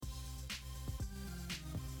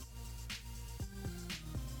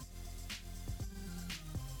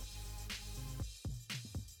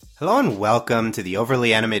Hello and welcome to the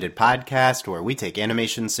Overly Animated Podcast, where we take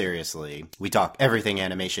animation seriously. We talk everything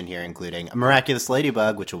animation here, including A Miraculous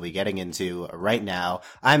Ladybug, which we'll be getting into right now.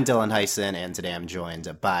 I'm Dylan Heisen, and today I'm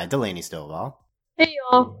joined by Delaney Stovall. Hey,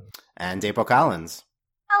 y'all. And April Collins.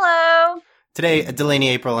 Hello. Today, Delaney,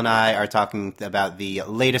 April, and I are talking about the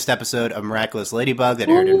latest episode of Miraculous Ladybug that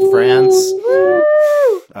aired in France.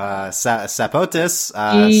 Sapotis,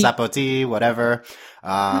 Sapoti, whatever.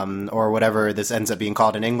 Or whatever this ends up being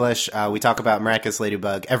called in English. We talk about Miraculous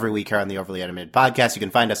Ladybug every week here on the Overly Animated Podcast. You can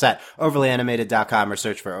find us at overlyanimated.com or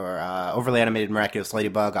search for Overly Animated Miraculous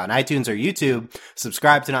Ladybug on iTunes or YouTube.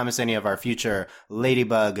 Subscribe to not miss any of our future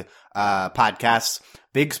Ladybug podcasts.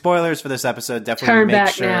 Big spoilers for this episode. Definitely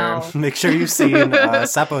make sure you've seen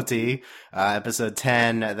Sapoti, episode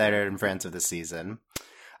 10 that aired in France of this season.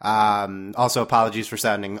 Also apologies for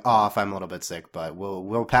sounding off. I'm a little bit sick, but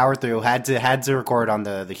we'll power through. Had to record on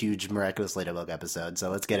the huge Miraculous Ladybug episode, so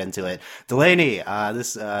let's get into it. Delaney,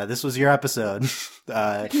 this was your episode.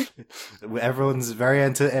 Everyone's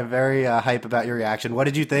very hype about your reaction. What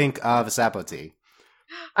did you think of Sapoti?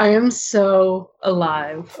 I am so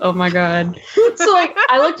alive. Oh my god. So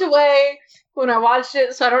I looked away when I watched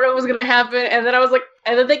it, so I don't know what was gonna happen, and then I was like,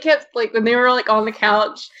 and then they kept when they were on the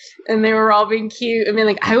couch and they were all being cute. I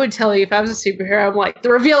mean, I would tell you if I was a superhero, I'm like,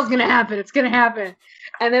 the reveal's gonna happen, it's gonna happen.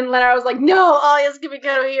 And then I was like, no, Alia's gonna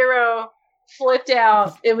become a hero. Flipped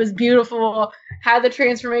out. It was beautiful. Had the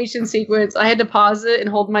transformation sequence. I had to pause it and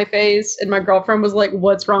hold my face, and my girlfriend was like,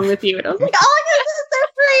 what's wrong with you? And I was like, oh my goodness,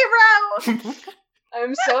 they're free, bro.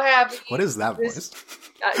 I'm so happy. What is that voice?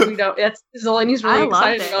 We don't. That's Delaney's really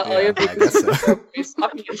excited about Alia. I guess so.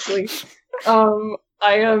 Obviously.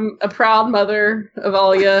 I am a proud mother of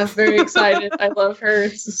Alia. Very excited. I love her.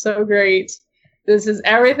 This is so great. This is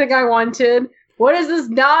everything I wanted. What is this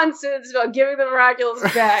nonsense about giving the Miraculous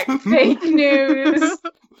back? Fake news.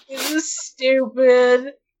 This is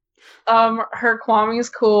stupid. Her Kwame is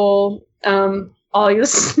cool.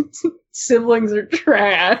 Alia's siblings are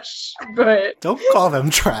trash, but don't call them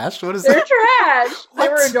trash. What is they're that? Trash. They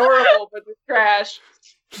were adorable, but they're trash.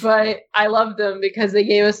 But I love them because they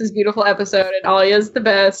gave us this beautiful episode, and Alia's the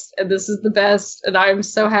best, and this is the best, and I'm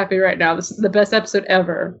so happy right now. This is the best episode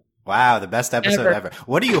ever. Wow, the best episode ever.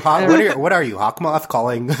 What are you, Hawkmoth,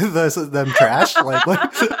 calling them trash? What?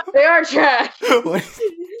 They are trash. What?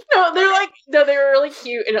 No, they were really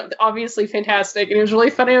cute and obviously fantastic, and it was really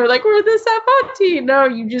funny. They were like, we're the Sapoti. No,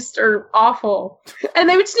 you just are awful. And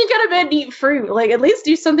they would sneak out of bed and eat fruit. At least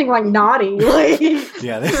do something naughty.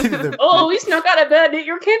 Yeah. Oh, we snuck out of bed and ate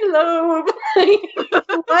your cantaloupe.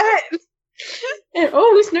 What? And,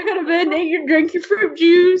 we snuck out of bed and drank your fruit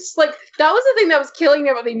juice. That was the thing that was killing me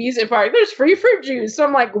about the amusement park. There's free fruit juice. So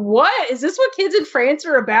I'm like, what? Is this what kids in France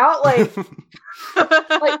are about?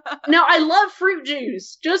 No, I love fruit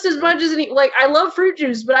juice just as much as I love fruit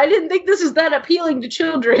juice, but I didn't think this is that appealing to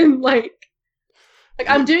children.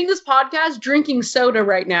 I'm doing this podcast drinking soda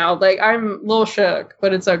right now. I'm a little shook,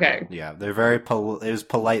 but it's okay. Yeah, they're very it was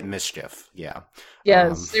polite mischief. Yeah.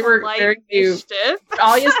 Yes, they were very cute.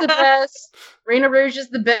 Alia's the best. Reina Rouge is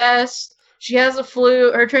the best. She has a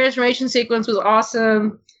flute. Her transformation sequence was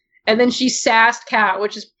awesome. And then she sassed Kat,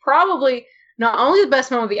 which is probably not only the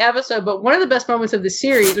best moment of the episode, but one of the best moments of the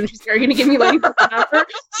series. When she's, are you going to give me the number?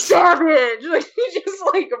 Savage! She just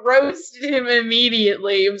roasted him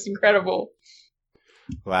immediately. It was incredible.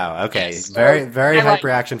 Wow, okay. Yes. Very hype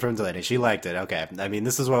reaction from Delaney. She liked it. Okay. I mean,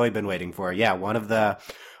 this is what we've been waiting for. Yeah, one of the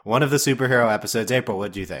superhero episodes. April,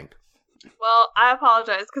 what do you think? Well, I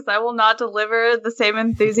apologize because I will not deliver the same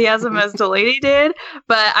enthusiasm as Delaney did,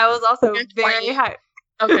 but I was also very hyped.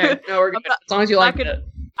 Okay, no, we're good. As long as you like it.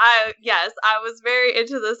 Yes, I was very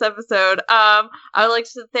into this episode. I would like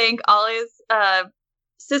to thank Alia's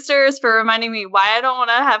sisters for reminding me why I don't want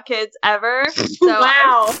to have kids ever. So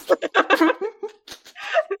wow.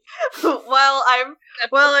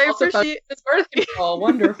 I appreciate this birthday call.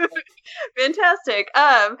 Wonderful. Fantastic.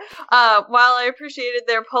 While I appreciated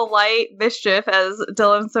their polite mischief, as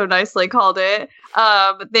Dylan so nicely called it,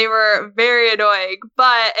 they were very annoying.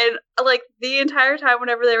 But the entire time,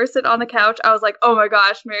 whenever they were sitting on the couch, I was like, "Oh my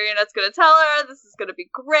gosh, Marionette's gonna tell her this is gonna be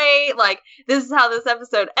great. This is how this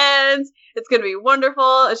episode ends. It's gonna be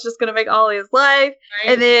wonderful. It's just gonna make Alia's life."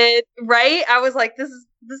 Right. And then, I was like, "This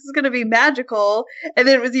is gonna be magical." And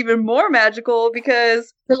then it was even more magical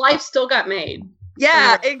because the life still got made.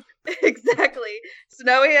 Yeah. Exactly. So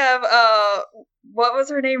now we have what was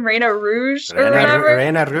her name? Reina Rouge or whatever?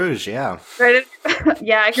 Reina Rouge, yeah.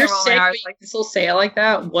 Yeah, I can't remember. I was like, still say it like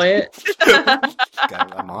that? What?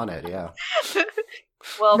 I'm on it, yeah.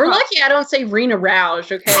 Well, we're lucky I don't say Reina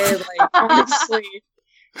Rouge, okay? Honestly.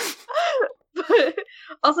 But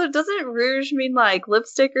Also, doesn't rouge mean like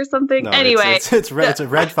lipstick or something? No, Anyway, it's red. It's a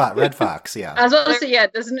red fox. Yeah. I was about to say, yeah,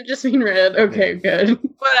 doesn't it just mean red? Okay, good.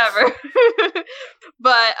 whatever.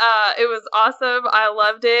 But it was awesome. I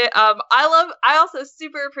loved it. I also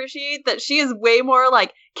super appreciate that she is way more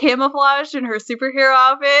like camouflaged in her superhero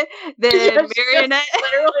outfit than Marionette.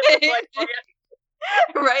 Literally, like, oh,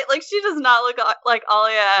 Right? Like she does not look like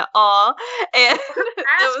Alia at all. And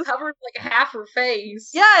ass covered like half her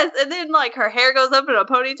face. yes, and then like her hair goes up in a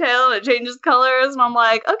ponytail and it changes colors, and I'm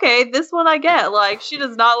like, okay, this one I get. Like she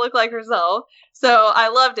does not look like herself. So I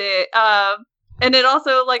loved it. And it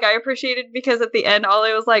also like I appreciated because at the end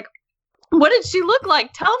Alia was like, what did she look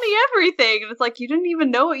like? Tell me everything. And it's like, you didn't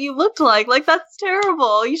even know what you looked like. Like, that's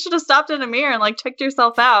terrible. You should have stopped in a mirror and, like, checked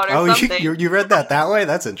yourself out or something. You read that way?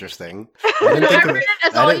 That's interesting. I read it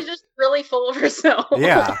as Alia just really full of herself.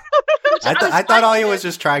 Yeah. I thought Alia was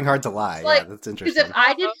just trying hard to lie. Like, yeah, that's interesting. Because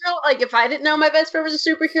if I didn't know my best friend was a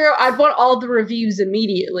superhero, I'd want all the reviews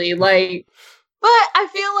immediately. Like, but I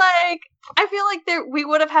feel like we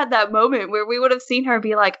would have had that moment where we would have seen her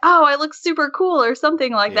be like, "Oh, I look super cool" or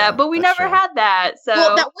something like that. But we never had that. So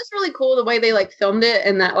that was really cool the way they like filmed it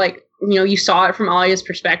and that like you saw it from Alia's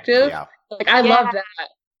perspective. Yeah. Like I love that.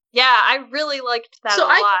 Yeah, I really liked that a lot.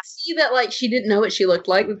 So I can see that like she didn't know what she looked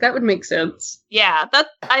like. That would make sense. Yeah,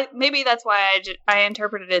 maybe that's why I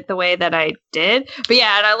interpreted it the way that I did. But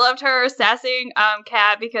yeah, and I loved her sassing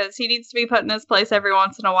Cat because he needs to be put in his place every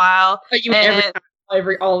once in a while.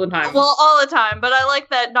 All the time. Well, all the time. But I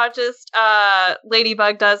like that not just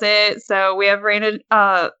Ladybug does it, so we have Raina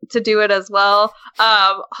to do it as well.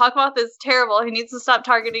 Hawkmoth is terrible. He needs to stop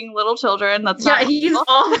targeting little children. That's he's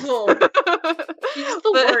awful. He's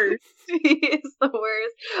the worst. He is the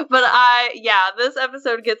worst. But this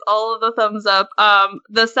episode gets all of the thumbs up.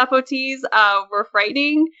 The Sapotees were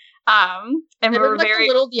frightening. And they were like the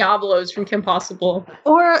little Diablos from Kim Possible.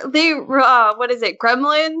 Or they what is it,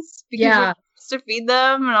 Gremlins? Because to feed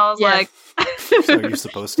them, and I was like, so are you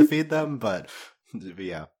supposed to feed them? But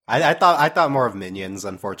yeah, I thought more of Minions,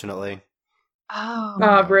 unfortunately.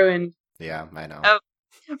 Ruined. Yeah, I know.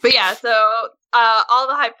 But yeah, so all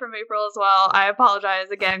the hype from April as well. I apologize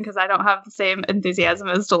again because I don't have the same enthusiasm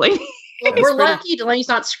as Delaney. Well, we're lucky Delaney's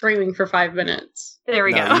not screaming for 5 minutes. There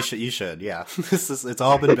we go. You should. Yeah, it's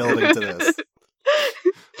all been building to this.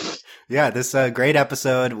 Yeah, this great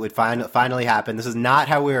episode would finally happen. This is not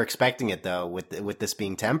how we were expecting it, though, with this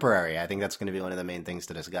being temporary. I think that's going to be one of the main things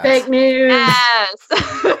to discuss. Fake news! Yes!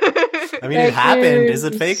 I mean, it happened. Is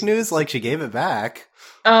it fake news? Like, she gave it back.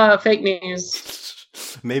 Fake news.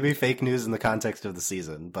 Maybe fake news in the context of the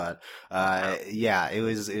season, but it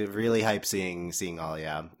was really hype seeing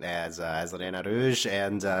Alia as Reina Rouge,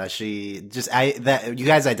 and you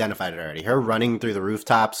guys identified it already. Her running through the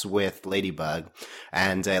rooftops with Ladybug,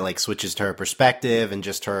 and like switches to her perspective, and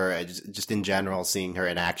just in general seeing her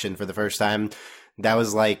in action for the first time. That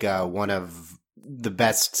was like one of the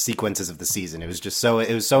best sequences of the season. It was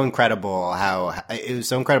so incredible how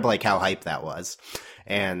hype that was,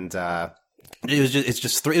 and. It was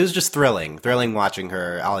just thrilling watching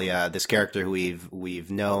her, Alia, this character who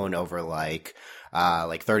we've known over like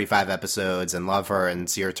 35 episodes and love her and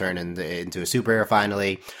see her turn into a superhero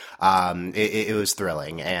finally. It was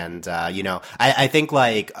thrilling, and I think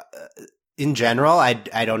like. In general, I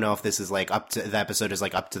don't know if this is like the episode is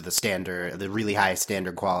like up to the really high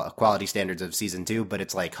standard quality standards of season 2, but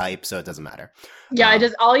it's like hype, so it doesn't matter. Yeah, it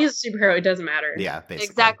does. Alia's a superhero, it doesn't matter. Yeah, basically.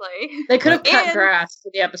 Exactly. They could have cut grass for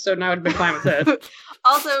the episode, and I would have been fine with it.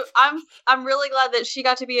 Also, I'm really glad that she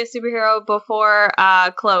got to be a superhero before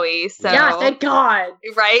Chloe. So yeah, thank God.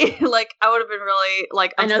 Right? Like I would have been really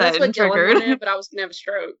like upset, I know that's what triggered, wanted, but I was gonna have a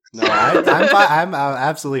stroke. No, I'm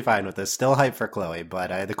absolutely fine with this. Still hype for Chloe,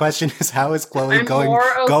 but the question is, how is Chloe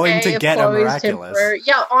going to get a miraculous?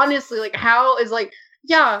 Yeah, honestly, like how is like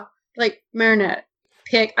Marinette.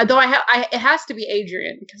 Pick, though it has to be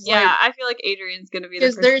Adrian because I feel like Adrian's gonna be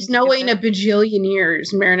because there's no way in a bajillion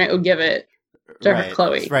years Marinette would give it to her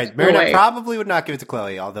Chloe. Right, Marinette probably would not give it to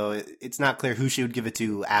Chloe, although it's not clear who she would give it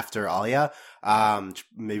to after Alia.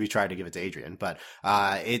 Maybe try to give it to Adrian, but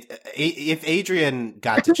if Adrian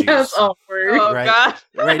got to choose, that's awkward. Right? God.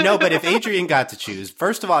 Right? No, but if Adrian got to choose,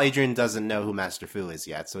 first of all, Adrian doesn't know who Master Fu is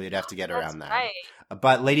yet, so you'd have to get around that. Right.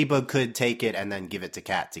 But Ladybug could take it and then give it to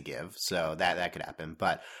Cat to give, so that could happen.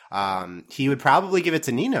 But he would probably give it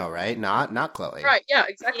to Nino, right? Not Chloe. Right? Yeah,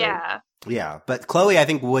 exactly. Yeah. But Chloe, I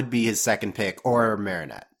think, would be his second pick, or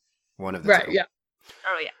Marinette, one of the two. Right? Yeah.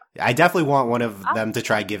 Oh yeah. I definitely want one of them to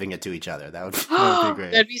try giving it to each other. That would be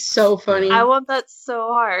great. That'd be so funny. I want that so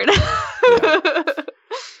hard.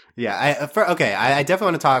 Yeah, I definitely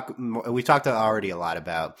want to talk. We talked already a lot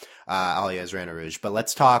about Alia's Reine Rouge, but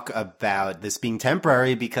let's talk about this being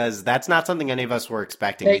temporary because that's not something any of us were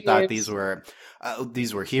expecting. We thought these were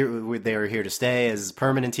here. They were here to stay as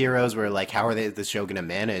permanent heroes. We're like, how are the show going to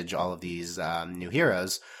manage all of these new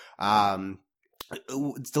heroes?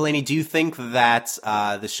 Delaney, do you think that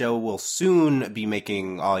the show will soon be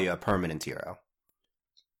making Alia a permanent hero?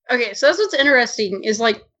 Okay, so that's what's interesting is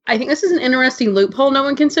like, I think this is an interesting loophole no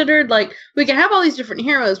one considered. Like, we can have all these different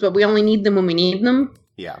heroes, but we only need them when we need them.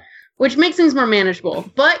 Yeah. Which makes things more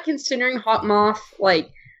manageable. But considering Hawkmoth, like,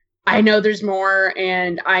 I know there's more,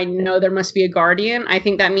 and I know there must be a Guardian, I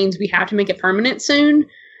think that means we have to make it permanent soon.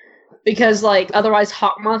 Because, like, otherwise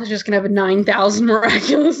Hawkmoth is just going to have 9,000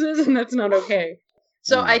 Miraculouses, and that's not okay.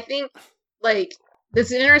 So I think, like, this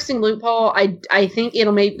is an interesting loophole. I think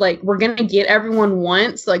it'll make, like, we're going to get everyone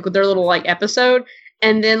once, like, with their little, like, episode.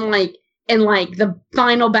 And then, like, in, like, the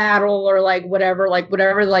final battle or, like, whatever, like,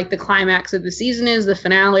 the climax of the season is, the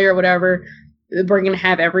finale or whatever, we're going to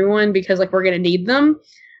have everyone because, like, we're going to need them.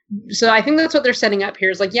 So I think that's what they're setting up here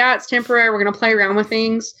is, like, yeah, it's temporary. We're going to play around with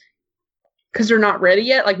things because they're not ready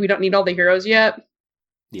yet. Like, we don't need all the heroes yet.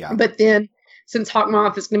 Yeah. But then, since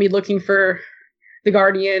Hawkmoth is going to be looking for the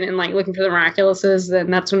Guardian and, like, looking for the Miraculouses, then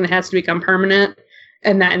that's when it has to become permanent.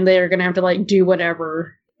 And they're going to have to, like, do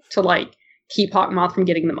whatever to, like, keep Hawkmoth from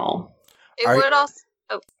getting them all. It would also...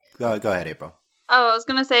 Go ahead, April. Oh, I was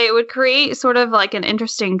going to say, it would create sort of, like, an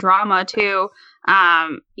interesting drama, too.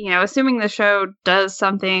 Assuming the show does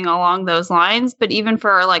something along those lines, but even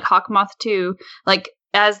for, like, Hawkmoth to, like,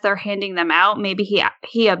 as they're handing them out, maybe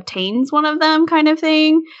he obtains one of them kind of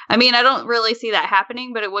thing. I mean, I don't really see that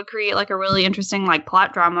happening, but it would create, like, a really interesting, like,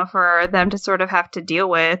 plot drama for them to sort of have to deal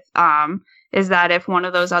with. Is that if one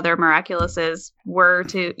of those other Miraculouses were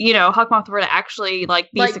to, Hawkmoth were to actually,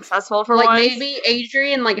 like, be successful for once. Like, maybe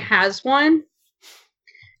Adrian, like, has one,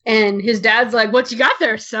 and his dad's like, what you got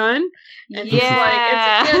there, son? And he's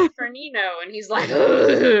like, it's a gift for Nino. And he's like,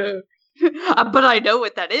 ugh. But I know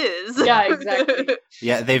what that is. Yeah, exactly.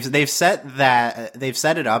 Yeah, they've set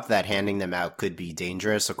it up that handing them out could be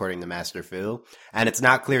dangerous, according to Master Fu, and it's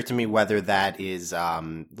not clear to me whether that is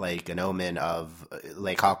like an omen of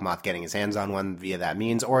like Hawkmoth getting his hands on one via that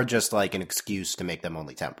means, or just like an excuse to make them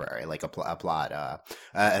only temporary, like a plot,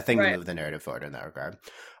 a thing to move the narrative forward in that regard.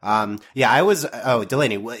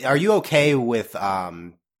 Delaney, are you okay with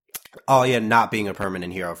Alia not being a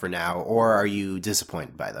permanent hero for now, or are you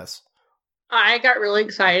disappointed by this? I got really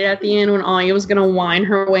excited at the end when Alia was going to whine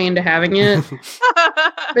her way into having it.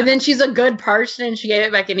 But then she's a good person and she gave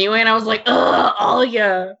it back anyway. And I was like, ugh,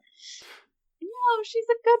 Alia. No, she's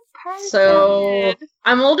a good person. So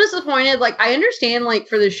I'm a little disappointed. Like, I understand, like,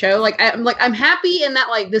 for the show, like, I'm happy in that,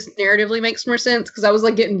 like, this narratively makes more sense because I was,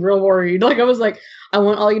 like, getting real worried. Like, I was like, I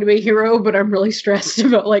want Alia to be a hero, but I'm really stressed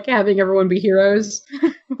about, like, having everyone be heroes.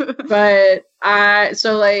 But I'm,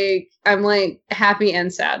 like, happy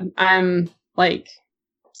and sad. I'm, like,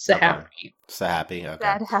 so happy. So happy. Okay.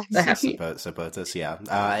 Sad happy. Suppose,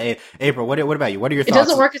 yeah. April, what about you? What are your thoughts? It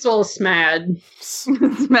doesn't work as well as SMAD.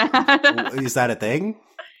 SMAD. Is that a thing?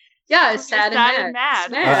 Yeah, it's sad and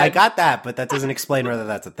mad. I got that, but that doesn't explain whether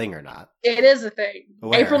that's a thing or not. It is a thing.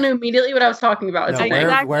 Where? April knew immediately what I was talking about.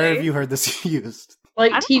 Where have you heard this used?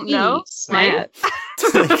 Like TV. SMAD.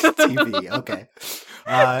 TV. Okay.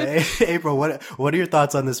 April, what are your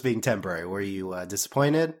thoughts on this being temporary? Were you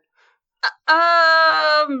disappointed?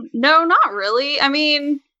 No, not really. I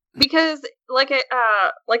mean, because like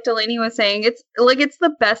Delaney was saying, it's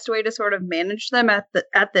the best way to sort of manage them at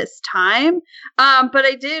this time. But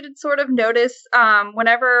I did sort of notice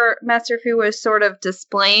whenever Master Fu was sort of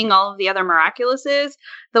displaying all of the other Miraculouses,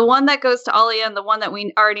 the one that goes to Alia and the one that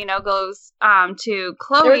we already know goes to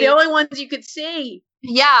Chloe. They were the only ones you could see.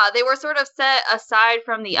 Yeah, they were sort of set aside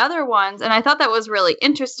from the other ones, and I thought that was really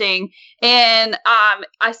interesting. And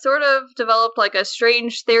I sort of developed like a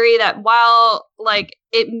strange theory that while like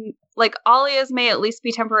Alia's may at least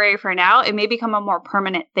be temporary for now, it may become a more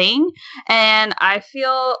permanent thing. And I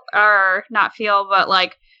feel, or not feel, but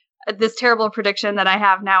like this terrible prediction that I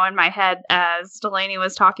have now in my head as Delaney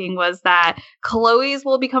was talking was that Chloe's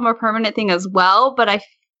will become a permanent thing as well, but I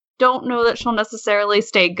don't know that she'll necessarily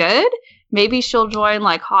stay good. Maybe she'll join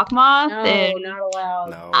like Hawkmoth. No, not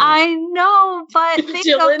allowed. No. I know, but think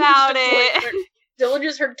about it. Dylan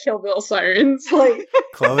just heard Kill Bill sirens. Like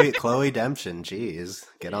Chloe Demption, jeez,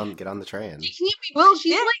 get on the train.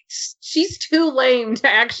 She's too lame to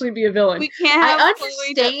actually be a villain. We can't have I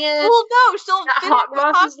understand. Well, no, she'll fit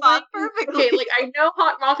Hawkmoth is lame. perfectly. Okay, like I know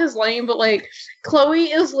Hawkmoth is lame, but like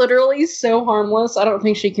Chloe is literally so harmless. I don't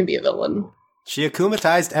think she can be a villain. She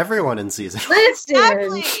akumatized everyone in season. Listen.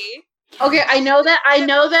 Exactly. Okay, I know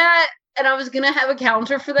that, and I was gonna have a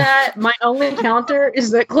counter for that. My only counter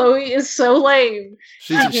is that Chloe is so lame.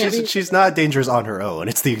 She's not dangerous on her own.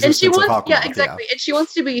 It's the existence of Hawkmoth. Yeah, exactly. And she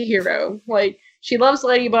wants to be a hero. Like, she loves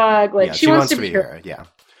Ladybug. Like, she wants to be her. Yeah.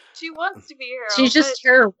 She wants to be a hero. She's just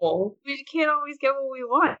terrible. We can't always get what we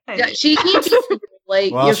want. Yeah, she can't be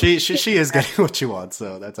like. Well, she is getting what she wants,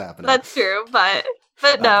 so that's happening. That's true, but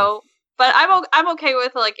no. But I'm okay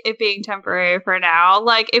with like it being temporary for now.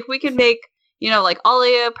 Like, if we can make, like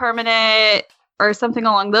Alia permanent or something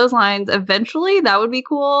along those lines eventually, that would be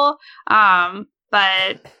cool.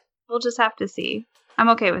 But we'll just have to see. I'm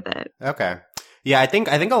okay with it. Okay. Yeah, I think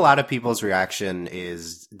a lot of people's reaction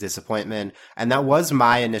is disappointment, and that was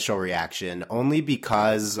my initial reaction, only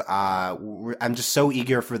because I'm just so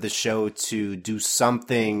eager for the show to do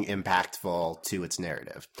something impactful to its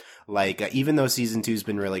narrative. Like, even though season 2's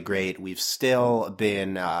been really great, we've still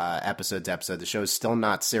been episode to episode. The show's still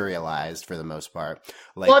not serialized for the most part.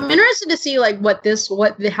 Like, well, I'm interested to see like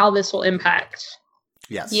how this will impact.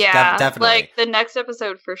 Yes, yeah, definitely. Like the next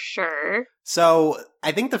episode for sure. So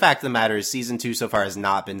I think the fact of the matter is season 2 so far has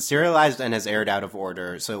not been serialized and has aired out of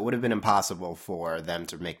order. So it would have been impossible for them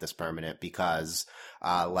to make this permanent because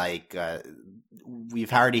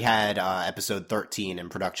we've already had episode 13 in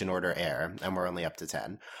production order air, and we're only up to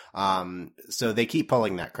 10. So they keep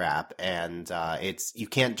pulling that crap, and you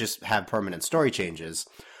can't just have permanent story changes.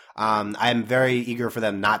 I'm very eager for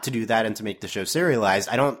them not to do that and to make the show serialized.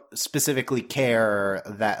 I don't specifically care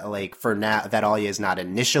that, like, for now, that Alia is not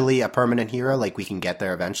initially a permanent hero. Like, we can get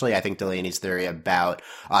there eventually. I think Delaney's theory about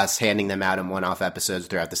us handing them out in one-off episodes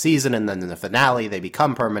throughout the season, and then in the finale, they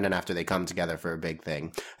become permanent after they come together for a big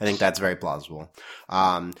thing. I think that's very plausible.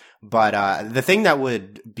 But the thing that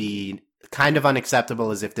would be kind of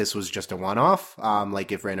unacceptable is if this was just a one-off,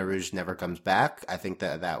 like if Reina Rouge never comes back. I think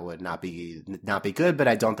that would not be good, but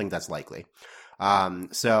I don't think that's likely.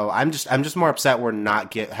 So I'm just more upset we're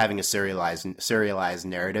not having a serialized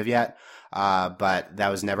narrative yet. But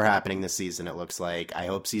that was never happening this season, it looks like. I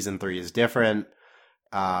hope season 3 is different.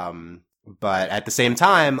 But at the same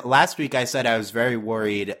time, last week I said I was very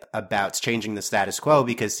worried about changing the status quo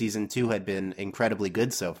because season 2 had been incredibly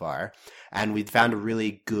good so far. And we'd found a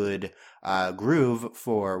really good groove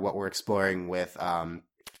for what we're exploring with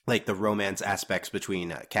like the romance aspects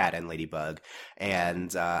between Cat and Ladybug.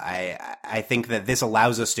 And I think that this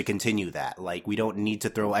allows us to continue that. Like, we don't need to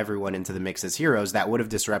throw everyone into the mix as heroes. That would have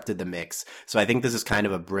disrupted the mix. So I think this is kind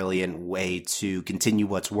of a brilliant way to continue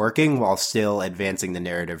what's working while still advancing the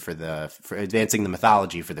narrative for advancing the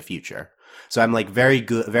mythology for the future. So I'm like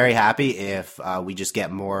very happy if we just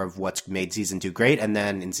get more of what's made season 2 great, and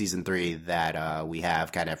then in season 3 that we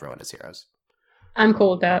have kind of everyone as heroes. I'm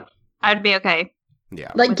cool with that. I'd be okay.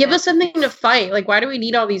 Yeah. Like, give us something to fight. Like, why do we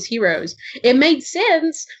need all these heroes? It made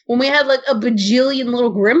sense when we had like a bajillion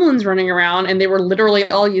little gremlins running around, and they were literally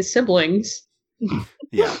all his siblings.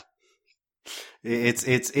 Yeah.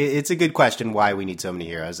 It's a good question why we need so many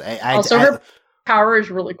heroes. Her power is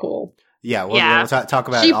really cool. Yeah, we'll talk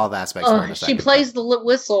about all the aspects. In a second. She plays the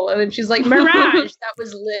whistle, and then she's like, "Mirage, that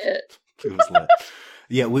was lit." It was lit.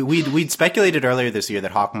 Yeah, we'd speculated earlier this year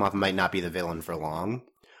that Hawkmoth might not be the villain for long,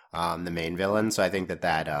 the main villain. So I think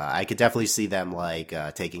that I could definitely see them like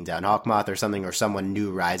taking down Hawkmoth or something, or someone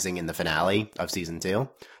new rising in the finale of season 2.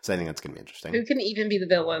 So I think that's gonna be interesting. Who can even be the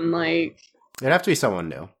villain? Like, it'd have to be someone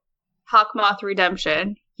new. Hawkmoth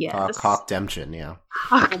redemption. Yes. Hawkdemption, yeah.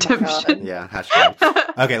 Hawkdemption. Yeah,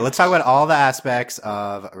 hashtag. Okay, let's talk about all the aspects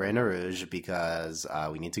of Reina Rouge because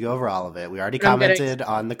we need to go over all of it. We already commented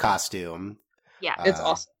on the costume. Yeah. It's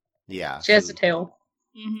awesome. Yeah. She has a tail.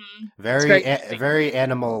 Mm-hmm. Very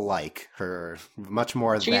animal-like. Her much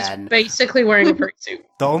more She's than basically wearing a fursuit.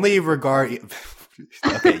 The only regard.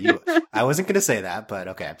 Okay, I wasn't going to say that, but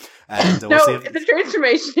okay. And no, the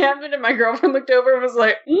transformation happened, and my girlfriend looked over and was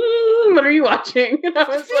like, "What are you watching?" And I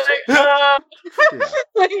was like,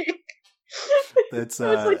 It's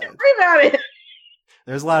I was like, "Don't worry about it."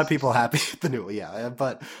 There's a lot of people happy with the new one, yeah.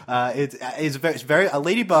 But it's very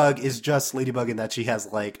Ladybug is just Ladybug in that she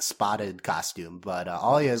has like spotted costume, but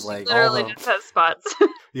Alia is like literally just has spots.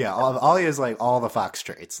 Yeah, Alia is like all the fox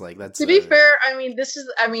traits. Like that's to be fair.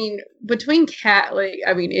 Between Cat, like,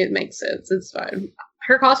 it makes sense. It's fine.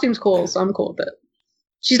 Her costume's cool, so I'm cool with it.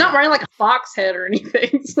 She's not wearing like a fox head or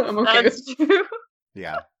anything, so I'm okay. That's true.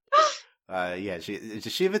 Yeah. Yeah,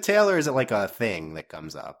 does she have a tail, or is it like a thing that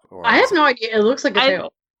comes up? Or I have no idea. It looks like a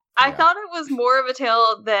tail. I thought it was more of a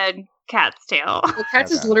tail than Cat's tail. Well,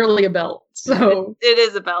 Cat's is literally a belt, so it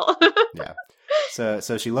is a belt. Yeah.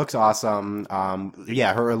 So she looks awesome.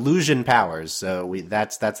 Yeah, her illusion powers. So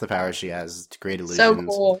that's the power she has to create illusions. So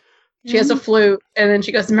cool. She has a flute, and then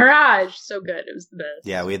she goes Mirage. So good. It was the best.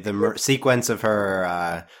 Yeah, we had the sequence of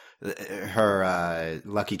her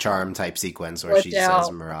Lucky Charm type sequence where she says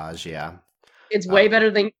Mirage. Yeah, it's way better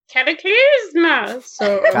than Cataclysma.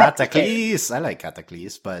 So Cataclysm. I like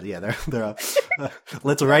Cataclysm, but yeah, they're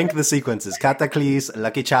let's rank the sequences: Cataclysm,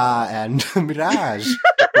 Lucky Charm, and Mirage.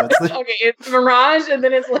 Okay, it's Mirage, and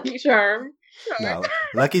then it's Lucky Charm. No,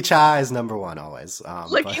 Lucky Charm is number one always.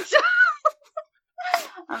 Lucky Charm.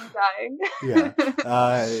 I'm dying. Yeah,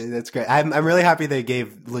 that's great. I'm really happy they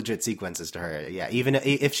gave legit sequences to her. Yeah, even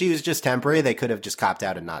if she was just temporary, they could have just copped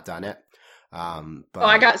out and not done it. But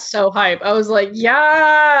I got so hype. I was like,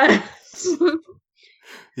 yeah.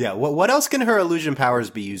 Yeah. What else can her illusion powers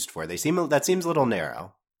be used for? That seems a little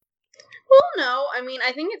narrow. Well, no. I mean,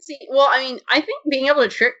 I think I think being able to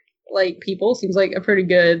trick like people seems like a pretty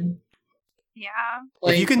good. Yeah.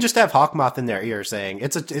 Like, if you can just have Hawkmoth in their ear saying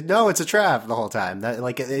it's a trap the whole time, that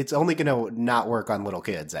it's only gonna not work on little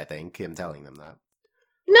kids. I think him telling them that.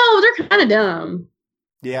 No, they're kind of dumb.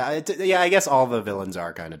 Yeah, I guess all the villains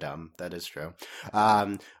are kind of dumb. That is true.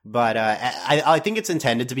 But I think it's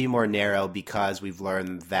intended to be more narrow because we've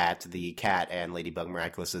learned that the Cat and Ladybug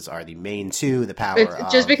Miraculouses are the main two. The power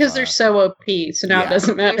it's just because they're so OP, so now it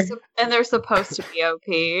doesn't matter. And they're supposed to be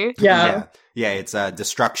OP. Yeah. Yeah, it's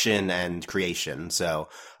destruction and creation. So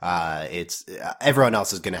it's everyone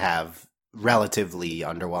else is going to have relatively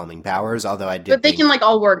underwhelming powers. Although but they can like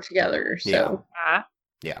all work together. So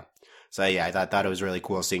yeah. So yeah, I thought it was really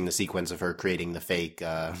cool seeing the sequence of her creating the fake.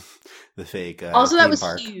 Also, that was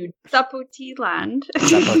park. Huge. Zapotiland.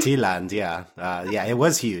 Zapotiland, yeah, yeah, it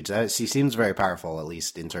was huge. She seems very powerful, at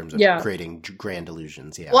least in terms of creating grand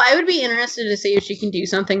illusions. Yeah. Well, I would be interested to see if she can do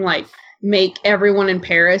something like make everyone in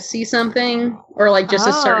Paris see something, or like just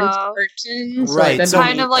a certain person. Right. So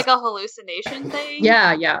kind of like a hallucination thing.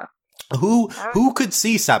 Yeah. Who could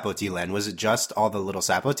see Zapotiland? Was it just all the little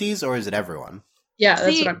Zapotes, or is it everyone? Yeah,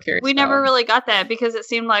 that's what I'm curious We about. never really got that because it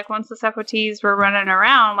seemed like once the Zapotes were running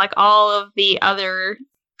around, like all of the other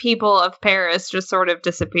people of Paris just sort of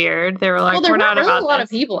disappeared. They were like, well, there we're not were about a lot this.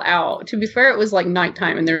 of people out. To be fair, it was like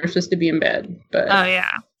nighttime and they were supposed to be in bed. But oh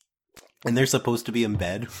yeah. And they're supposed to be in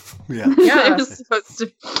bed. Yeah. Yeah. Supposed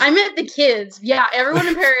to. I meant the kids. Yeah, everyone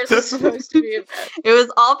in Paris is supposed to be in bed. It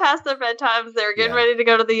was all past their bedtimes. They were getting ready to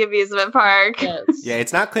go to the amusement park. Yes. Yeah,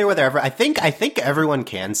 it's not clear whether I think everyone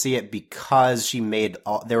can see it because she made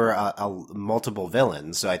there were multiple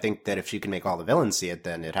villains. So I think that if she can make all the villains see it,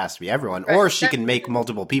 then it has to be everyone. Right. Or she can make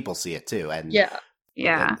multiple people see it too. And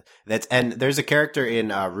yeah. And there's a character in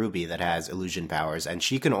Ruby that has illusion powers, and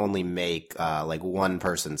she can only make like one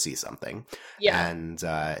person see something. Yeah. And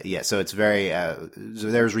so it's very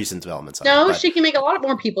there's recent developments on No, it, she can make a lot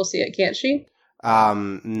more people see it, can't she?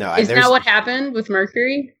 No. Isn't that what happened with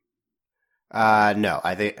Mercury? No,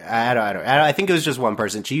 I think it was just one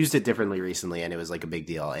person. She used it differently recently, and it was like a big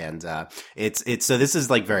deal. And it's so this is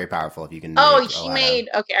like very powerful if you can.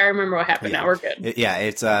 Okay, I remember what happened. Now we're good.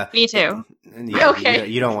 It's me too. Yeah, okay,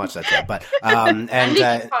 you don't watch that show, but and I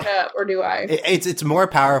think you caught up, or do I? It's more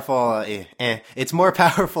powerful. It's more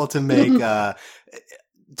powerful to make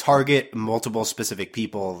target multiple specific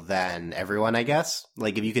people than everyone, I guess.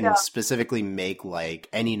 Like if you can specifically make like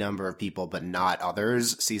any number of people but not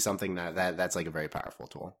others see something that's like a very powerful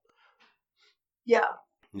tool. Yeah.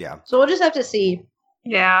 So we'll just have to see.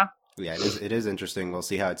 Yeah, it is interesting. We'll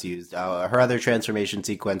see how it's used. Her other transformation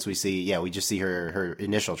sequence we just see her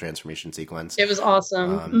initial transformation sequence. It was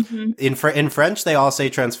awesome. In French they all say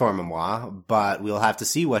transforme-moi, but we'll have to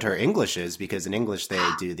see what her English is, because in English they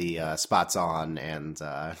do the spots on and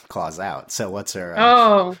claws out. So what's her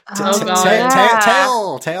tail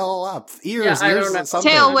up, ears, I don't know.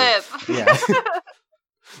 something. Tail whip. Yeah.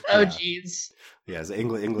 Oh jeez. Yeah, so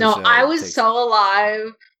English. No, I was so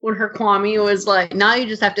alive when her Kwame was like, now you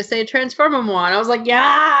just have to say transforme-moi. And I was like,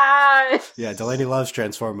 yeah. Yeah, Delaney loves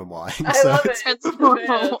transforme-moi. I love it.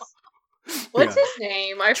 What's his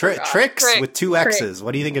name? I forgot. Tricks with two X's.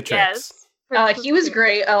 What do you think of Tricks? Yes. He was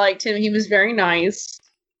great. I liked him. He was very nice.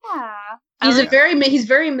 Yeah. He's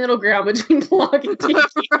very middle ground between Blog and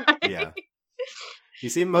Tiki. Right. Yeah. He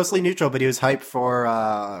seemed mostly neutral, but he was hyped for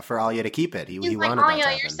Alia to keep it. He like, wanted that to Alia,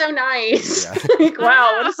 happen. you're so nice. Yeah. Like,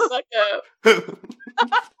 wow, what a suck up.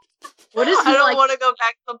 What is he I don't like? want to go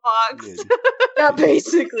back to the box. Yeah,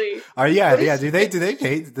 basically.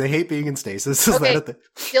 Do they hate being in stasis? Is Okay. that a thing?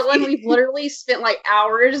 Dylan, we've literally spent like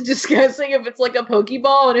hours discussing if it's like a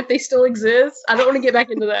Pokeball and if they still exist. I don't want to get back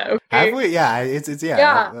into that. Okay? Have we? Yeah, it's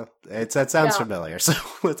Yeah. that sounds Yeah. familiar. So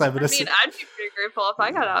I'm gonna I mean, I'd be pretty grateful if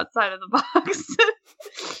I got outside of the box.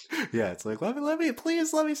 yeah, it's like let me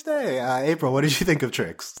please let me stay. April, what did you think of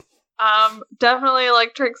Trix? Definitely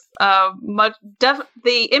like Trix.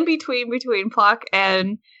 The in between Plock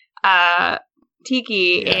and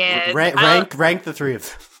Tiki and Rank the three of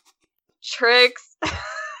them. Trix,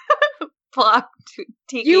 Plock,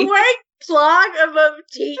 Tiki. You rank Plog above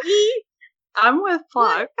Tiki? I'm with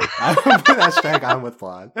Plock. I'm with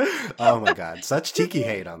Plod. Oh my god, such Tiki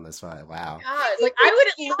hate on this one. Wow. God, like I would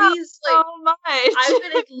at least like so much. I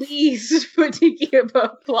would at least put Tiki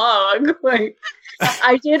above Plog. Like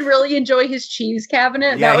I did really enjoy his cheese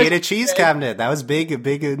cabinet. Yeah, That he was had a cheese good. cabinet. That was big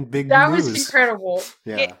That news. was incredible.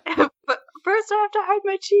 Yeah. But first, I have to hide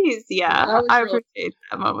my cheese. Yeah, That was I really- appreciate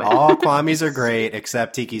that moment. All Kwamis are great,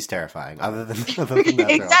 except Tiki's terrifying. Other than that, they're all good.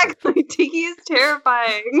 Exactly. Tiki is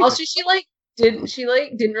terrifying. Also, she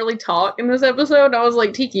didn't really talk in this episode. I was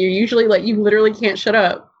like, Tiki, you're usually like you literally can't shut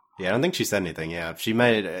up. Yeah, I don't think she said anything. Yeah, she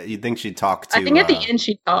might. You'd think she'd talk to. I think at the end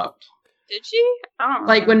she talked. Did she? I don't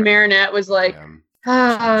Like when Marinette was like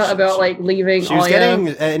about like leaving. She was Alia. getting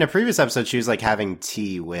in a previous episode. She was like having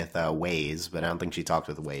tea with Waze, but I don't think she talked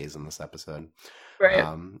with Waze in this episode. right.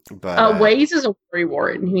 But Waze is a worry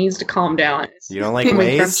wart, and he needs to calm down. you don't like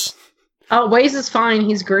Anyway, Waze? Waze is fine.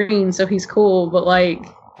 He's green, so he's cool. But like,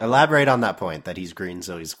 Elaborate on that point that he's green,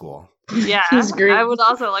 so he's cool. Yeah, He's green. I would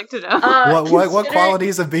also like to know. What consider-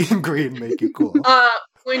 qualities of being green make you cool?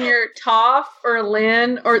 When you're Toph or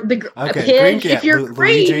Lynn or the Okay, Pidge, green if you're Lu-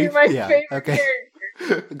 green, Luigi? you're my Yeah, favorite okay. character.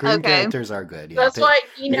 Green Okay. characters are good. Yeah, That's why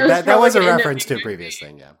Eno's that was a probably gonna end up reference to a being previous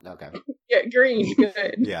thing. Yeah. Okay. Yeah, green,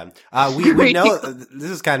 good. Yeah. We know this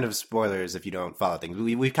is kind of spoilers if you don't follow things.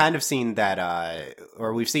 We've kind of seen that,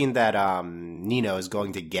 we've seen that Nino is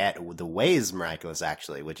going to get the Waze miraculous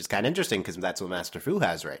actually, which is kind of interesting because that's what Master Fu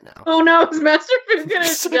has right now. Oh no, is Master Fu gonna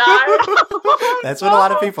die? That's what a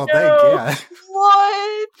lot of people think. no. Yeah.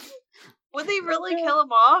 What? Would they really kill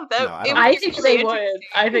him off? No, I It don't would I be think really they would. interesting.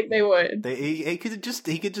 I think they would.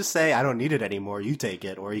 He could just say, "I don't need it anymore. You take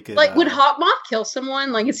it," or he could Like, would Hawkmoth kill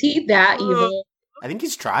someone? Like, is he that evil? I think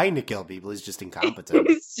he's trying to kill people. He's just incompetent.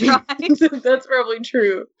 He's trying. That's probably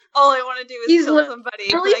true. All I want to do is He's kill somebody.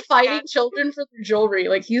 but Really I fighting can't. children for their jewelry.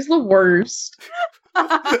 Like, he's the worst.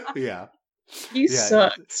 Yeah. He Yeah.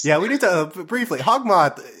 sucks. Yeah, we need to briefly.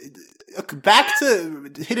 Hogmoth back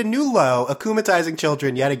to hit a new low, akumatizing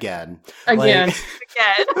children yet again. Again.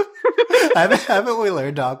 Again. Haven't we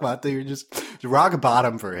learned, Hogmoth, that you're just rock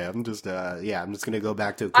bottom for him? Just I'm just gonna go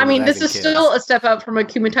back to. I mean, this is akumatizing still a step up from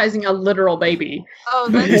akumatizing a literal baby. Oh,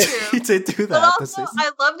 kids. that's he true. did do But that. also,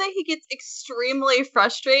 I love that he gets extremely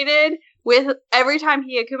frustrated with every time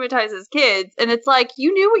he akumatizes kids, and it's like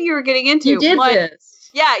you knew what you were getting into. You did One, this.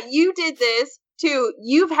 Yeah, you did this. 2,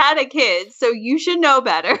 you've had a kid, so you should know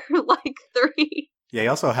better. Like 3. Yeah, he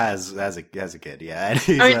also has a kid. Yeah, and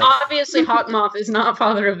he's, I mean, obviously, Hawkmoth is not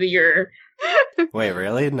Father of the Year. wait,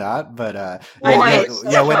 really? Not? But Why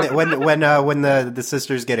yeah, when the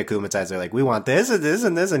sisters get akumatized, they're like, we want this and this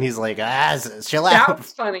and this, and he's like, chill That out.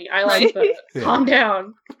 was funny. I like that. Yeah. Calm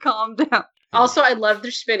down. Calm down. Also, I love their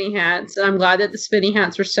spinny hats, and I'm glad that the spinny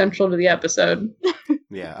hats were central to the episode.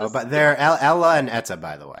 Yeah, but they're Ella and Etta,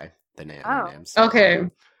 by the way. The names. Okay.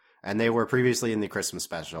 And they were previously in the Christmas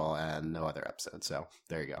special and no other episode. So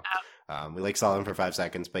there you go. We saw them for 5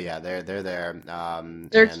 seconds, but yeah, they're there.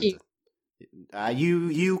 They're cute.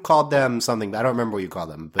 You called them something. I don't remember what you called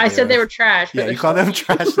them. But I said they were trash. Yeah, you called them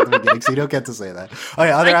trash at the beginning, so you don't get to say that. Oh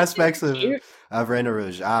yeah, other I think aspects they're of cute. Reina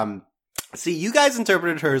Rouge. See, you guys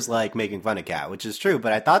interpreted her as like making fun of Kat, which is true,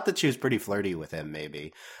 but I thought that she was pretty flirty with him,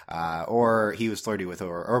 maybe, or he was flirty with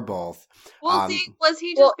her, or both. Well, see, was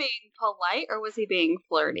he just being polite, or was he being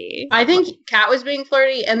flirty? I think Kat was being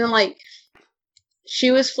flirty, and then like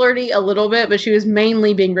she was flirty a little bit, but she was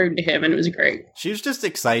mainly being rude to him, and it was great. She was just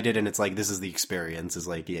excited, and it's like this is the experience. Is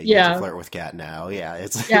like you Yeah. get to flirt with Kat now. Yeah,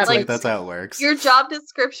 it's Yeah, like like, that's how it works. Your job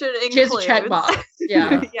description includes. She has a checkbox.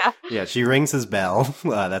 Yeah. Yeah. Yeah, she rings his bell.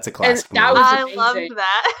 That's a And classic. that move. was I amazing. love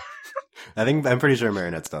that. I'm pretty sure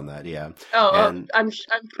Marinette's done that. Yeah. Oh, And- I'm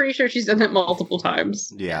pretty sure she's done that multiple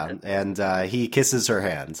times. Yeah, and he kisses her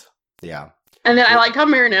hand. Yeah. And then I liked how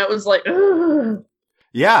Marinette was like, "Ugh."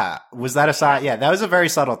 Yeah, was that a sign? Yeah, that was a very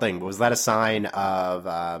subtle thing. But was that a sign of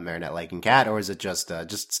Marinette liking Kat, or is it just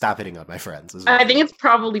stop hitting on my friends? I think it's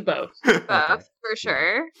probably both. Both, for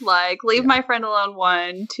sure. Like, leave my friend alone.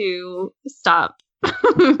 1, 2, stop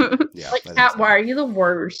Yeah, Like, I think Kat, so. why are you the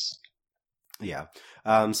worst? Yeah.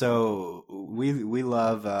 So we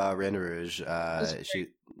love Randa Rouge.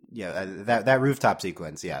 That rooftop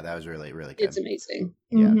sequence. Yeah, that was really really good. It's amazing.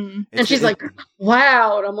 Yeah. Mhm. And she's like,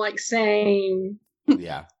 wow. And I'm like, same.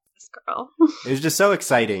 yeah. This girl. It was just so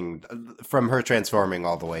exciting from her transforming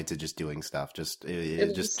all the way to just doing stuff. Just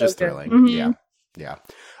was just so good. thrilling. Mhm. Yeah.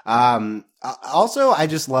 Also, I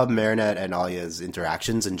just love Marinette and Alia's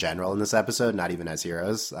interactions in general in this episode, not even as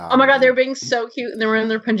heroes. Oh my god, they were being so cute and they were in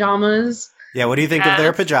their pajamas. Yeah, what do you think of their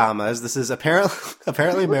Yes. pajamas? This is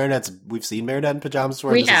apparently Marinette's. We've seen Marinette in pajamas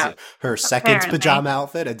before. We This have. is her second Apparently. pajama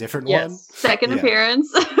outfit, a different Yes. Second Yeah.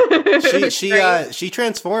 appearance. one. It's great. She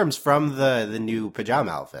transforms from the new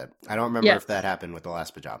pajama outfit. I don't remember Yes. if that happened with the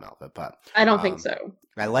last pajama outfit, but I don't think Um, so.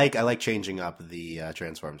 I like changing up the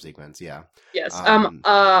transform sequence. Yeah. Yes. um,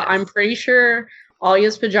 I'm pretty sure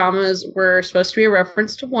Alia's pajamas were supposed to be a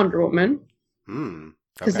reference to Wonder Woman because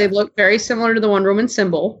Okay. they look very similar to the Wonder Woman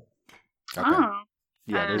symbol. Okay. Oh.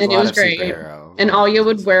 Yeah, there's And a it lot was of great. superhero. And Alia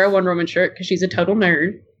would wear a Wonder Woman shirt because she's a total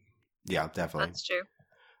nerd. Yeah, definitely. That's true.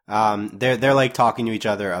 They're like talking to each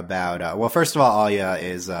other about. Well, first of all, Alia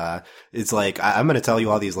is it's like I'm going to tell you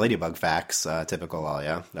all these ladybug facts. Typical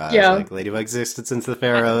Alia. It's Yeah. like ladybug existed since the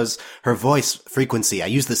pharaohs. Her voice frequency. I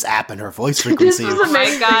use this app and her voice This frequency. is Oh my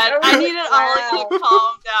amazing. god, I needed Wow. Ollie to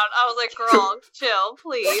calm down. I was like, girl, chill,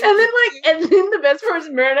 please. And then the best part is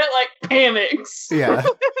Marinette like panics. Yeah.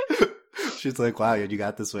 She's like, wow, you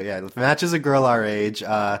got this way. Yeah, it matches a girl our age.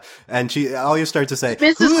 And Alia starts to say,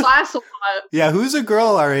 Misses "Who- class a lot. yeah, who's a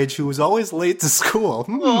girl our age who was always late to school?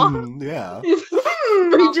 Yeah.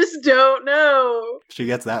 We just don't know. She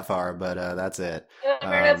gets that far, but that's it.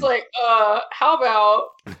 And Marinette's Um, like, how about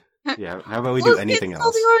Yeah. How about we do Let's anything get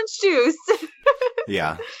else? salty orange juice.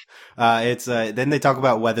 Yeah. It's then they talk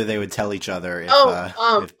about whether they would tell each other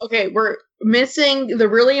if okay, we're missing the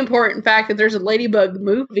really important fact that there's a Ladybug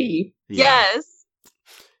movie. Yes.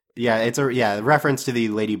 Yeah, it's a reference to the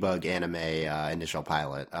Ladybug anime initial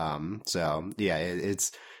pilot. So yeah,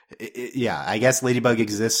 yeah, I guess Ladybug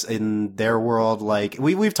exists in their world. Like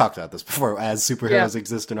we've talked about this before, as superheroes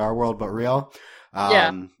exist in our world, but real.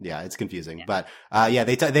 Yeah, it's confusing, Yeah. but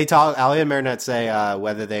they talk. Alia and Marinette say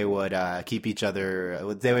whether they would keep each other,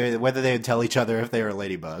 whether they would tell each other if they were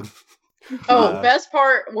Ladybug. Oh, best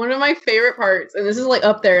part, one of my favorite parts, and this is like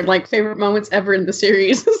up there, like favorite moments ever in the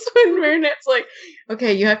series, is when Marinette's like,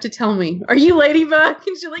 okay, you have to tell me, are you Ladybug?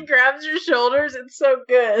 And she like grabs your shoulders. It's so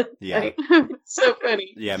good. Yeah. Like, it's so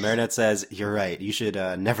funny. Yeah, Marinette says, "You're right. You should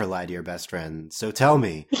never lie to your best friend. So tell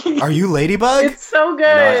me, are you Ladybug?" It's so good.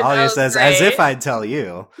 And Alia was says, "As great. if I'd tell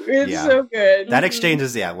you." It's yeah. so good. That exchange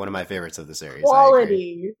is one of my favorites of the series. I agree.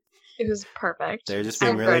 Quality. It was perfect. They're just So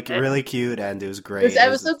being really perfect. really cute, and it was great. This It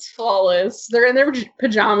was- episode's flawless. They're in their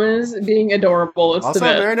pajamas being adorable. It's also, the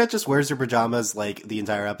best. Marinette just wears her pajamas like the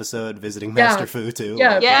entire episode, visiting Yeah. Master Fu too.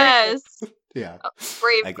 Yeah. Like, Yes. yeah.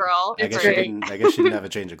 Brave I- girl. I It's guess great. I guess she didn't have a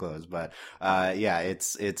change of clothes, but yeah,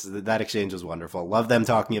 it's that exchange was wonderful. Love them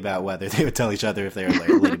talking about whether they would tell each other if they were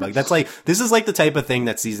Ladybug. This is like the type of thing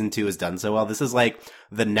that season 2 has done so well. This is like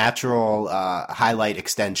the natural highlight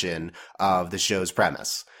extension of the show's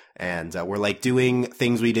premise. And we're like doing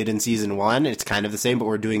things we did in season 1. It's kind of the same, but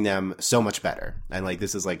we're doing them so much better. And like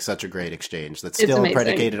this is like such a great exchange that's It's still amazing.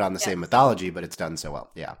 predicated on the same mythology, but it's done so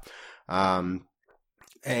well. Yeah.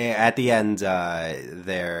 At the end,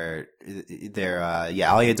 Alia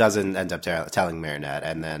doesn't end up telling Marinette,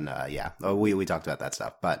 and then we talked about that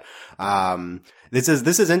stuff. But this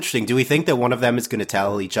is interesting. Do we think that one of them is going to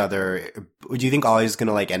tell each other? Do you think Alia's going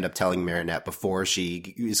to like end up telling Marinette before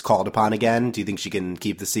she is called upon again? Do you think she can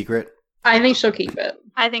keep the secret? I think she'll keep it.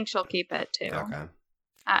 I think she'll keep it too. Okay,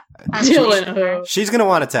 I'm Dylan, pretty sure. she's going to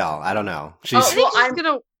want to tell. I don't know. She's I think Well, she's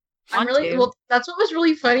gonna. I'm want really to. well. That's what was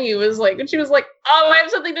really funny. Was like when she was like, "Oh, I have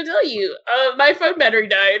something to tell you. My phone battery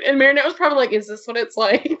died," and Marinette was probably like, "Is this what it's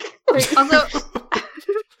like?" Like, Also,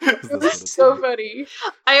 it was so funny.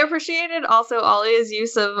 I appreciated also Alia's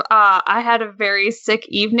use of I had a very sick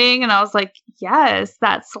evening, and I was like, yes,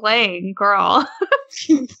 that's slang, girl.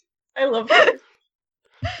 I love that.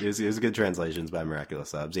 It was good translations by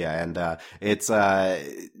Miraculous Subs, yeah, and it's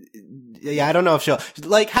yeah, I don't know if she'll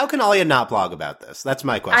like. How can Alia not blog about this? That's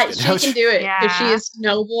my question. She How can do it because she Yeah. is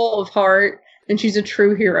noble of heart and she's a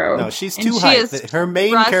true hero. No, she's And too she hyped. is Her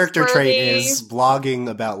main character trait trustworthy. is blogging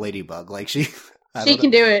about Ladybug. Like she she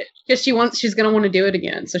can do it because she's gonna want to do it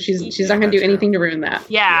again. So she's Yeah, not gonna do that's true. anything to ruin that.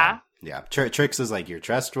 Yeah. Yeah, Trix is like, you're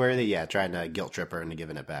trustworthy. Yeah, trying to guilt trip her into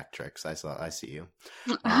giving it back. Trix, I see you.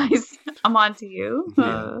 I'm on to you.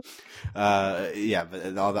 Yeah. Yeah,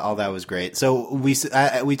 but all that was great. So we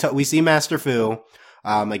see Master Fu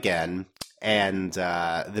again, And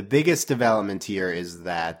the biggest development here is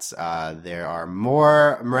that there are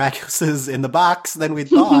more miraculouses in the box than we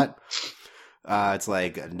thought. It's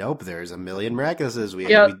like, nope, there's a million miraculouses. We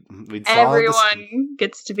Everyone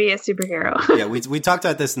gets to be a superhero. Yeah, we talked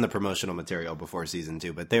about this in the promotional material before season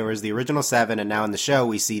 2, but there was the original 7, and now in the show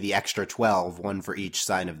we see the extra 12, one for each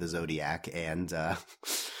sign of the zodiac, and there's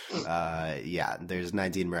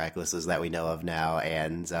 19 miraculouses that we know of now,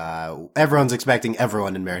 and everyone's expecting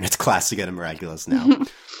everyone in Marinette's class to get a miraculous now.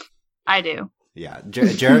 I do. Yeah,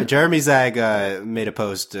 Jeremy Zag made a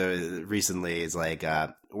post recently. It's like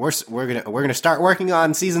we're gonna start working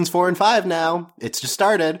on seasons 4 and 5 now. It's just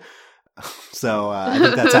started, so I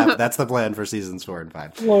think that's the plan for seasons 4 and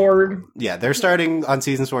 5. Lord, yeah, they're starting on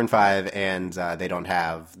seasons 4 and 5, and they don't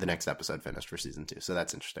have the next episode finished for season 2, so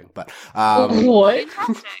that's interesting. But what?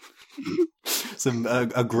 Some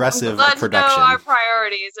aggressive Let's production. know our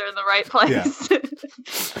priorities are in the right place. Yeah.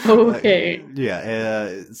 Okay.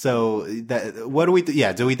 So what do we?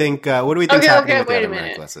 Do we think? What do we think? Okay. Wait a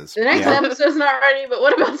minute. The next episode's not ready, but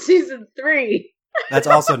what about season 3? That's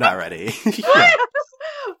also not ready. Yeah.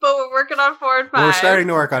 But we're working on 4 and 5. We're starting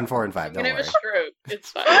to work on 4 and 5. I'm Don't gonna worry. have a stroke. It's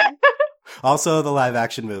fine. Also, the live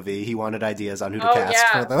action movie. He wanted ideas on who to cast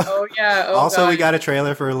for them. Oh yeah. Oh, also, God. we got a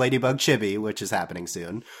trailer for Ladybug Chibi, which is happening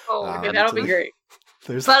soon. Okay, that'll be great.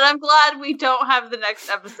 But I'm glad we don't have the next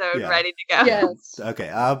episode ready to go. Yes. Okay.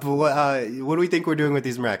 But what do we think we're doing with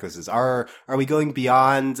these miraculouses? Are we going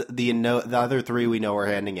beyond the other 3 we know we're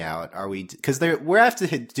handing out? Are we? Because we have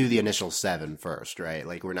to do the initial 7 first, right?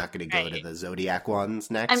 Like we're not going to go to the Zodiac ones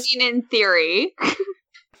next. I mean, in theory.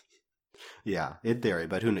 Yeah, in theory,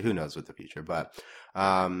 but who knows with the future? But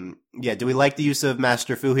do we like the use of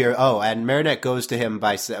Master Fu here? Oh, and Marinette goes to him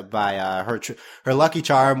by her lucky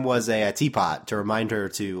charm was a teapot to remind her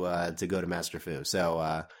to go to Master Fu.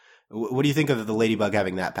 So, what do you think of the Ladybug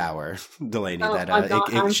having that power, Delaney?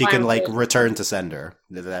 She can like return to sender.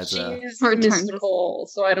 She's mystical,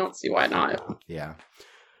 so I don't see why not. Yeah.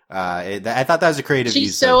 I thought that was a creative use.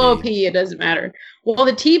 She's so OP, it doesn't matter. Well,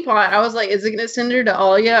 the teapot, I was like, is it going to send her to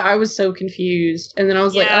Alia? I was so confused. And then I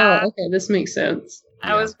was like, oh, okay, this makes sense.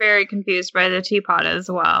 I was very confused by the teapot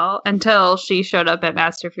as well until she showed up at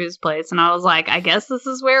Master Fu's place. And I was like, I guess this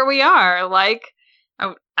is where we are. Like,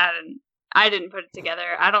 I didn't put it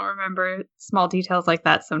together. I don't remember small details like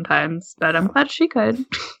that sometimes, but I'm glad she could.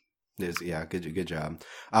 Good job.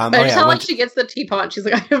 It's not like she gets the teapot and she's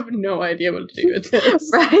like, I have no idea what to do with this.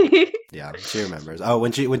 Right? Yeah, she remembers. Oh,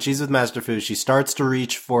 when she's with Master Fu, she starts to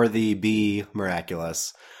reach for the bee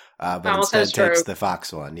miraculous, but instead takes the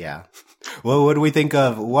fox one. Yeah. Well, what do we think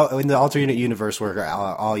of what in the alternate universe where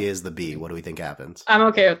Alia is the bee? What do we think happens? I'm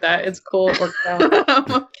okay with that. It's cool. It works out.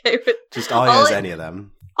 I'm okay with just Alia has any of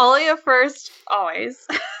them. Alia first, always.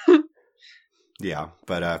 Yeah,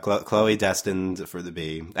 but Chloe destined for the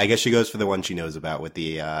bee. I guess she goes for the one she knows about with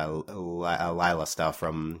the Lila stuff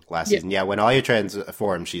from last season. Yeah, when Alia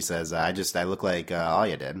transforms, she says, I look like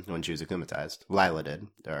Alia did when she was akumatized. Lila did.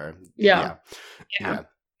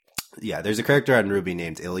 Yeah, there's a character on Ruby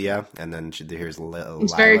named Ilya, and then here's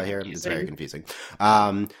Lila here. It's very confusing.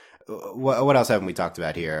 What else haven't we talked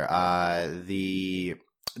about here?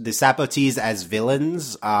 The Sapotees as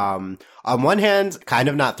villains, on one hand, kind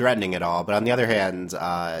of not threatening at all, but on the other hand,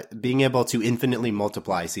 being able to infinitely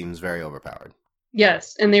multiply seems very overpowered.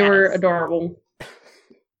 Yes, and they were adorable.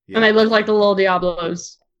 Yeah. And they looked like the little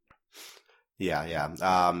Diablos. Yeah.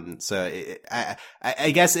 So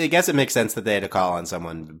I guess it makes sense that they had to call on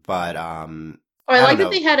someone, but I like that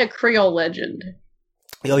they had a Creole legend.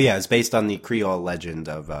 Oh yeah, it's based on the Creole legend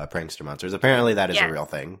of prankster monsters. Apparently, that is a real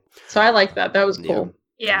thing. So I like that. That was cool.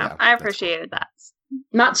 Yeah, I appreciated that.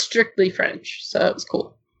 Not strictly French, so it was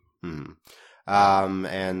cool. So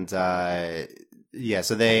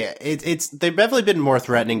they've definitely been more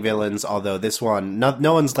threatening villains, although this one,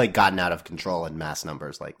 no one's like gotten out of control in mass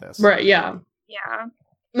numbers like this. Right, yeah. Yeah.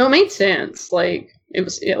 No, it made sense. Like,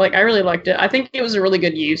 I really liked it. I think it was a really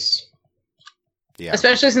good use. Yeah.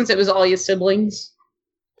 Especially since it was all your siblings.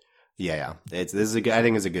 Yeah. I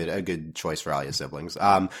think it's a good choice for all your siblings.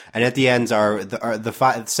 And at the end,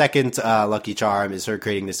 the second lucky charm is her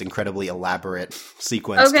creating this incredibly elaborate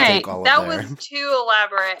sequence. Okay, to take all that of was too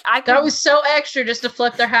elaborate. That was so extra just to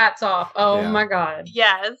flip their hats off. Oh my god.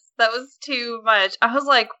 Yes, That was too much. I was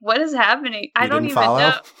like, what is happening? I don't didn't even follow?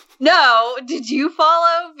 know. No, did you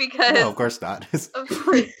follow? Because No, of course not. but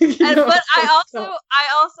I also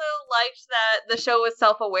liked that the show was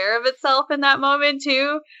self-aware of itself in that moment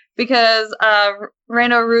too, because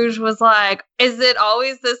Renault Rouge was like, "Is it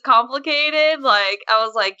always this complicated?" Like, I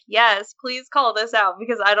was like, "Yes, please call this out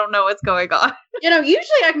because I don't know what's going on."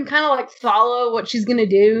 Usually I can kind of like follow what she's gonna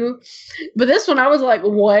do, but this one I was like,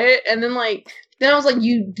 "What?" And then I was like,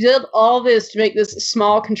 "You did all this to make this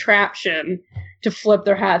small contraption to flip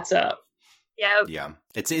their hats up." Yeah. Yeah.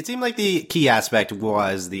 It seemed like the key aspect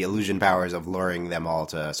was the illusion powers of luring them all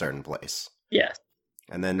to a certain place. Yes.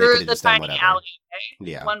 And then they Through could have the just done tiny whatever. alley.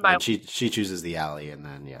 Yeah. One by and she chooses the alley, and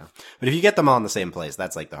then, yeah. But if you get them all in the same place,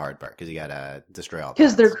 that's like the hard part, because you gotta destroy all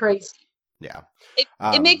Because they're paths. crazy. Yeah.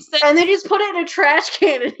 It makes sense. And they just put it in a trash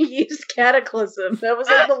can and used Cataclysm. That was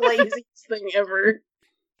like the laziest thing ever.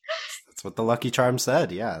 That's what the Lucky Charm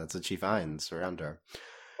said. Yeah, that's what she finds around her.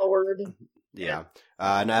 Lord. Yeah.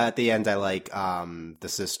 And at the end, I like the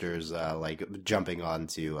sisters like jumping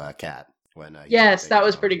onto Kat when. Yes, that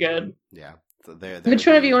was pretty good. Yeah. So they're Which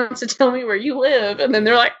one of you wants to tell me where you live? And then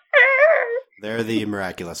they're like, they're the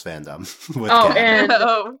miraculous fandom. With oh, Kat. and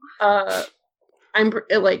Oh. I'm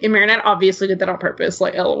like, and Marinette obviously did that on purpose.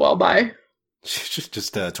 Like, LOL, bye.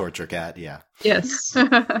 just torture Kat. Yeah. Yes,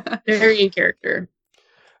 very in character.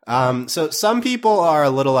 So some people are a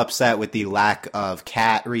little upset with the lack of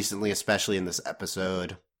Kat recently, especially in this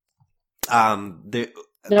episode.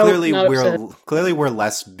 Clearly we're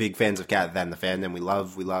less big fans of Kat than the fandom. We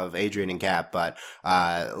love Adrian and Kat, but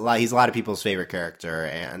he's a lot of people's favorite character,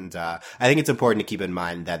 and I think it's important to keep in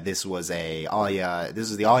mind that this is the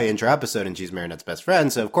Alia intro episode, and she's Marinette's best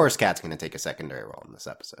friend, so of course Kat's going to take a secondary role in this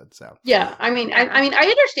episode. So yeah, I mean, I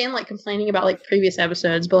understand like complaining about like previous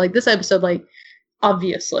episodes, but like this episode, like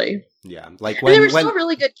obviously, yeah, like and there were still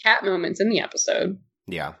really good Kat moments in the episode.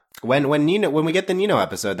 Yeah. When we get the Nino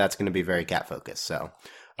episode, that's going to be very Kat focused. So,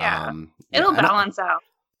 yeah, it'll balance out.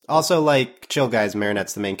 Also, like, chill guys,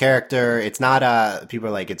 Marinette's the main character. It's not people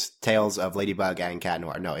are like it's Tales of Ladybug and Cat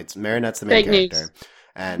Noir. No, it's Marinette's the main Fake character, news.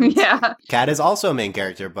 and Yeah. Kat is also a main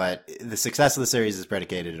character. But the success of the series is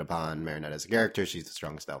predicated upon Marinette as a character. She's the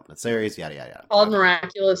strongest element of the series. Yada yada yada. Called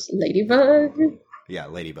Miraculous Ladybug. Yeah,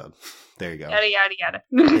 Ladybug. There you go. Yada yada yada.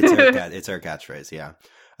 It's her catchphrase. Yeah.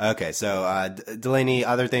 Okay, so Delaney,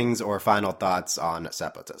 other things or final thoughts on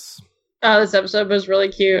Sepotus? This episode was really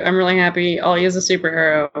cute. I'm really happy. Ollie is a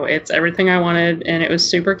superhero. It's everything I wanted, and it was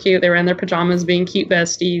super cute. They were in their pajamas being cute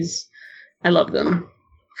besties. I love them.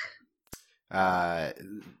 Yeah,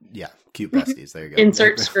 cute besties. There you go.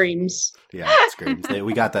 Insert screams. Yeah, screams.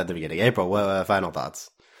 We got that at the beginning. April, what final thoughts?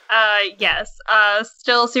 Yes.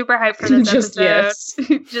 Still super hyped for this Just episode.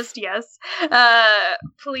 yes. Just yes.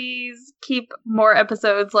 Please keep more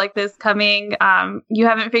episodes like this coming. You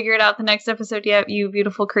haven't figured out the next episode yet, you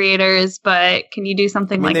beautiful creators, but can you do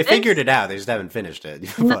something like they this? figured it out. They just haven't finished it.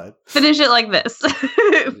 But Finish it like this.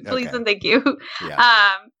 Please Okay. and thank you.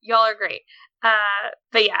 Yeah. Y'all are great.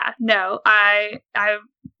 But yeah, no, I have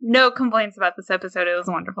no complaints about this episode. It was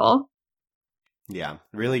wonderful. Yeah,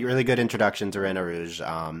 really, really good introduction to Renault Rouge.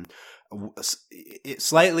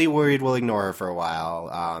 Slightly worried we'll ignore her for a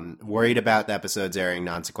while. Worried about the episodes airing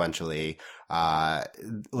non-sequentially.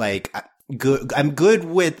 Good. I'm good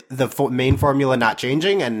with the main formula not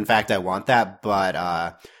changing, and in fact, I want that. But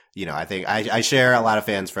I think I share a lot of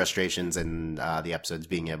fans' frustrations in the episodes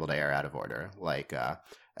being able to air out of order.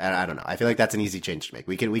 And I don't know. I feel like that's an easy change to make.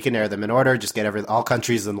 We can air them in order. Just get all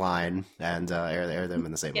countries in line and air them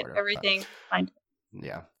in the same Get order. everything fine.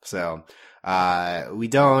 Yeah. So, we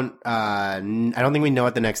don't, I don't think we know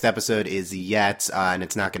what the next episode is yet, and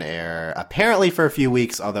it's not going to air apparently for a few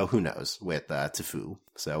weeks, although who knows with, Tfue.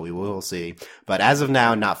 So we will see. But as of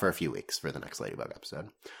now, not for a few weeks for the next Ladybug episode.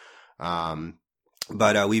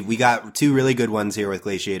 But we got two really good ones here with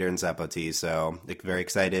Glaciator and Sepoti, so very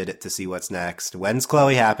excited to see what's next. When's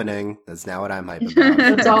Chloe happening? That's now what I'm hyped about.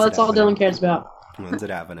 That's all Dylan cares about. When's it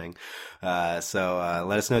happening? So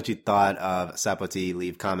let us know what you thought of Sapoti.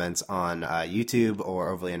 Leave comments on YouTube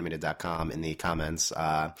or overlyanimated.com in the comments,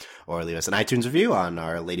 or leave us an iTunes review on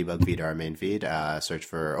our Ladybug feed, our main feed. Search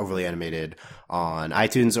for Overly Animated on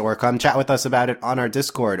iTunes, or come chat with us about it on our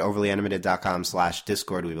Discord,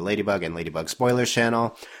 overlyanimated.com/Discord. We have a Ladybug and Ladybug Spoilers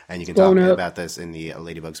channel, and you can talk about this in the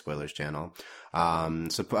Ladybug Spoilers channel.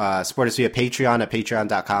 Support us via Patreon at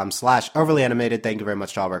patreon.com/overlyanimated. Thank you very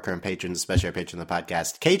much to all of our current patrons, especially our patron of the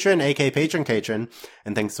podcast, Katrin, aka Katrin.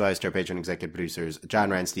 And thanks to our patron executive producers, John,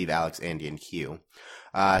 Ryan, Steve, Alex, Andy, and Hugh.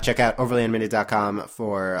 Check out overlyanimated.com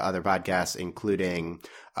for other podcasts, including,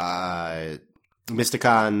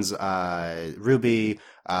 Mysticon's Ruby.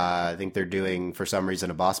 I think they're doing, for some reason,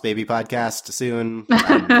 a Boss Baby podcast soon.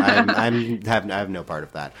 I have no part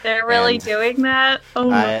of that. They're really And doing that?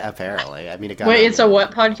 Oh, apparently. I mean, it got Wait, it's a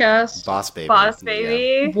what podcast? Boss Baby. Boss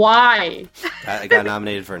Baby? Why? Yeah. It got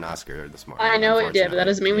nominated for an Oscar this morning. I know it did, but that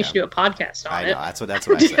doesn't mean we should do a podcast on I it. know, that's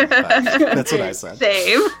what I said. But that's what I said.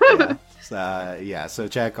 Same. So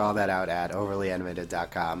check all that out at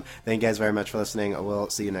overlyanimated.com. Thank you guys very much for listening. We'll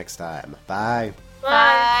see you next time. Bye.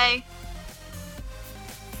 Bye.